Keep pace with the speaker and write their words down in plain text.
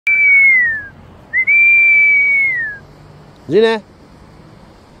Xena.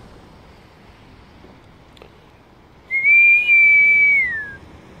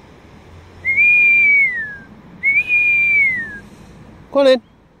 Come on in.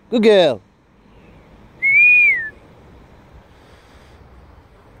 Good girl.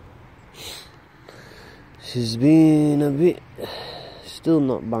 She's been a bit, still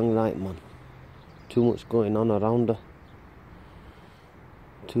not bang right, man. Too much going on around her.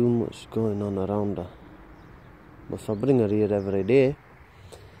 Too much going on around her. But if I bring her here every day,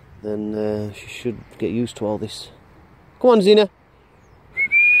 then she should get used to all this. Come on, Xena.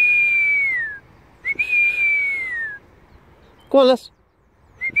 Come on, lass.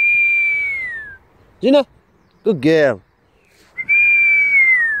 Xena. Good girl.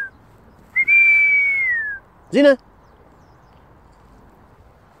 Xena.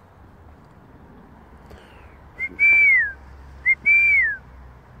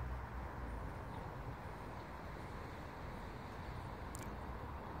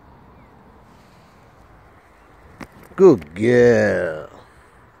 Good girl.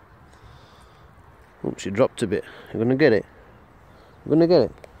 Oh, she dropped a bit. You're gonna get it. You're gonna get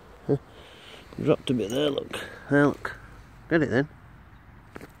it. Huh? Dropped a bit there, look. There, look. Get it then.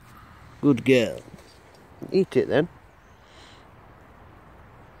 Good girl. Eat it then.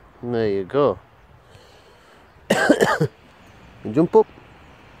 There you go. You jump up.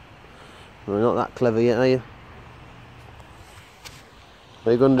 Well, you're not that clever yet, are you?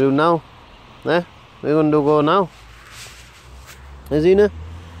 What are you going to do now? Eh? Where are you going to go now? Hey, Xena?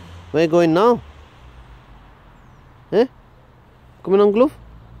 Where are you going now? Eh? Coming on, glove?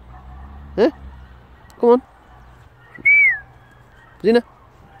 Eh? Come on. Xena?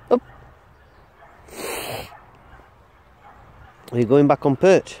 Up. Are you going back on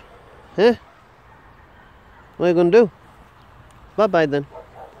perch? Eh? What are you going to do? Bye-bye then.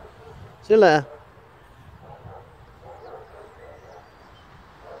 See you later.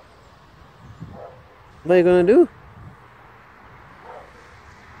 What are you going to do?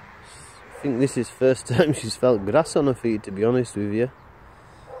 I think this is the first time she's felt grass on her feet, to be honest with you.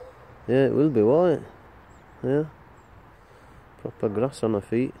 Yeah, it will be, won't it? Yeah. Proper grass on her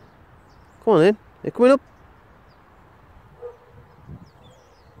feet. Come on in. You're coming up.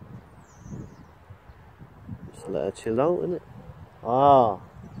 Just let her chill out, innit? Ah,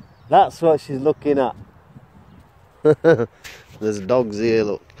 that's what she's looking at. There's dogs here,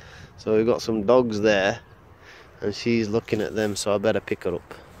 look. So we've got some dogs there, and she's looking at them, so I better pick her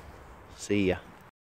up. See ya.